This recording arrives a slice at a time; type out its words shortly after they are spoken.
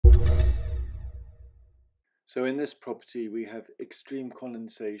So in this property we have extreme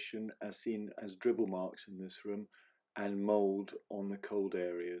condensation as seen as dribble marks in this room and mould on the cold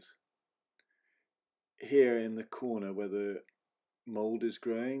areas. Here in the corner where the mould is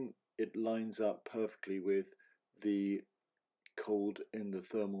growing, it lines up perfectly with the cold in the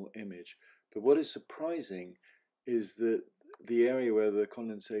thermal image. But what is surprising is that the area where the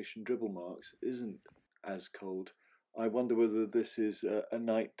condensation dribble marks isn't as cold. I wonder whether this is a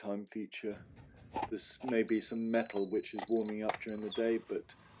nighttime feature. This may be some metal which is warming up during the day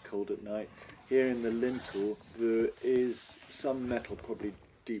but cold at night. Here in the lintel there is some metal probably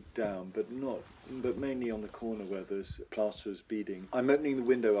deep down, but mainly on the corner where there's plaster is beading. I'm opening the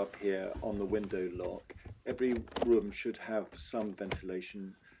window up here on the window lock. Every room should have some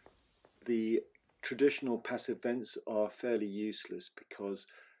ventilation. The traditional passive vents are fairly useless because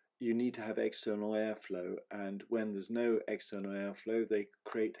you need to have external airflow, and when there's no external airflow they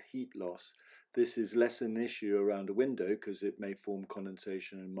create heat loss. This is less an issue around a window because it may form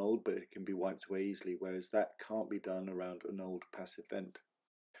condensation and mould, but it can be wiped away easily, whereas that can't be done around an old passive vent.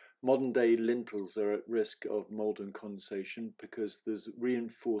 Modern day lintels are at risk of mould and condensation because there's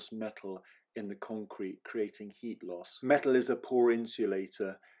reinforced metal in the concrete creating heat loss. Metal is a poor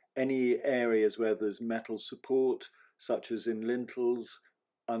insulator. Any areas where there's metal support, such as in lintels,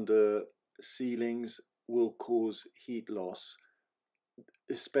 under ceilings, will cause heat loss,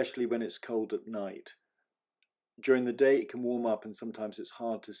 especially when it's cold at night. During the day it can warm up and sometimes it's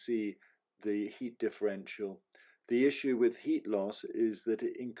hard to see the heat differential. The issue with heat loss is that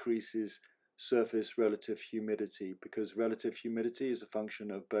it increases surface relative humidity, because relative humidity is a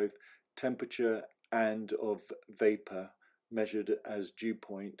function of both temperature and of vapor measured as dew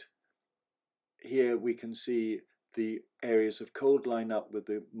point. Here we can see the areas of cold line up with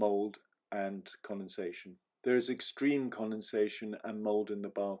the mould and condensation. There is extreme condensation and mould in the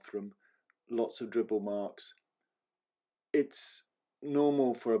bathroom, lots of dribble marks. It's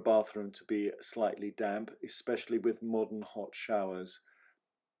normal for a bathroom to be slightly damp, especially with modern hot showers.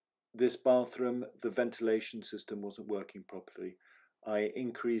 This bathroom, the ventilation system wasn't working properly. I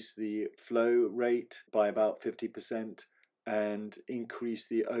increased the flow rate by about 50% and increased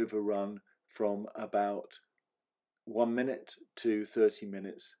the overrun from about 1 minute to 30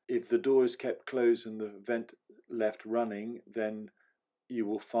 minutes. If the door is kept closed and the vent left running, then you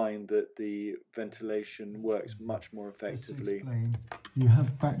will find that the ventilation works much more effectively. Just to explain, you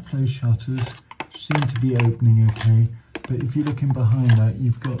have backflow shutters, seem to be opening okay, but if you're looking behind that,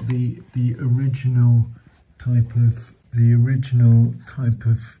 you've got the original type of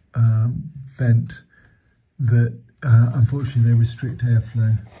vent that unfortunately they restrict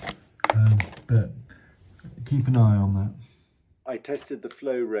airflow, but keep an eye on that. I tested the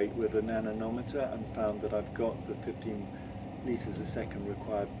flow rate with an anemometer and found that I've got the 15 litres a second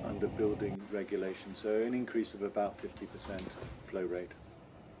required under building regulation, so an increase of about 50% flow rate.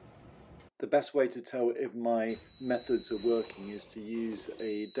 The best way to tell if my methods are working is to use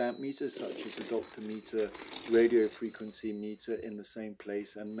a damp meter such as a Doctor meter, radio frequency meter in the same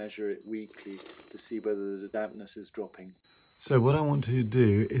place and measure it weekly to see whether the dampness is dropping. So what I want to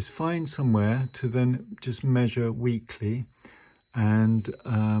do is find somewhere to then just measure weekly and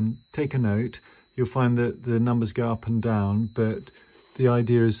take a note. You'll find that the numbers go up and down, but the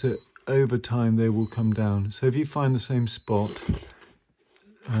idea is that over time they will come down. So if you find the same spot,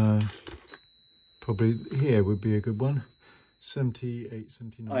 probably here would be a good one, 78,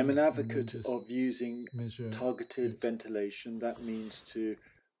 79. I'm an advocate of using targeted ventilation. That means to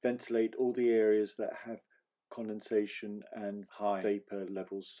ventilate all the areas that have condensation and high vapor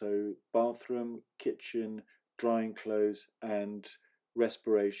levels. So bathroom, kitchen, drying clothes and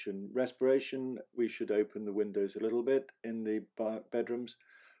respiration. Respiration, we should open the windows a little bit in the bedrooms.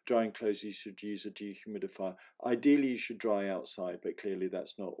 Drying clothes, you should use a dehumidifier. Ideally you should dry outside, but clearly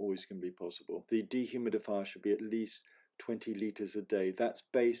that's not always going to be possible. The dehumidifier should be at least 20 litres a day. That's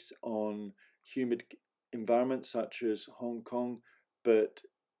based on humid environments such as Hong Kong, but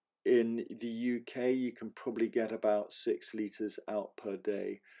in the UK you can probably get about 6 litres out per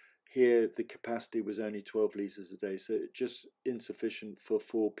day. Here the capacity was only 12 litres a day, so just insufficient for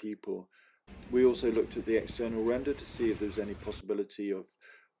 4 people. We also looked at the external render to see if there was any possibility of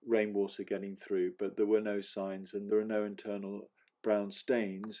rainwater getting through, but there were no signs and there are no internal brown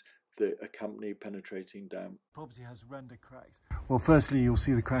stains that accompany penetrating damp. Property has render cracks. Well, firstly you'll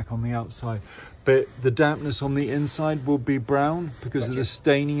see the crack on the outside, but the dampness on the inside will be brown because of the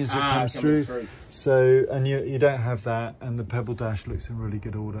staining as it comes through. So, and you don't have that, and the pebble dash looks in really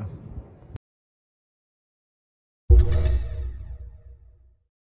good order.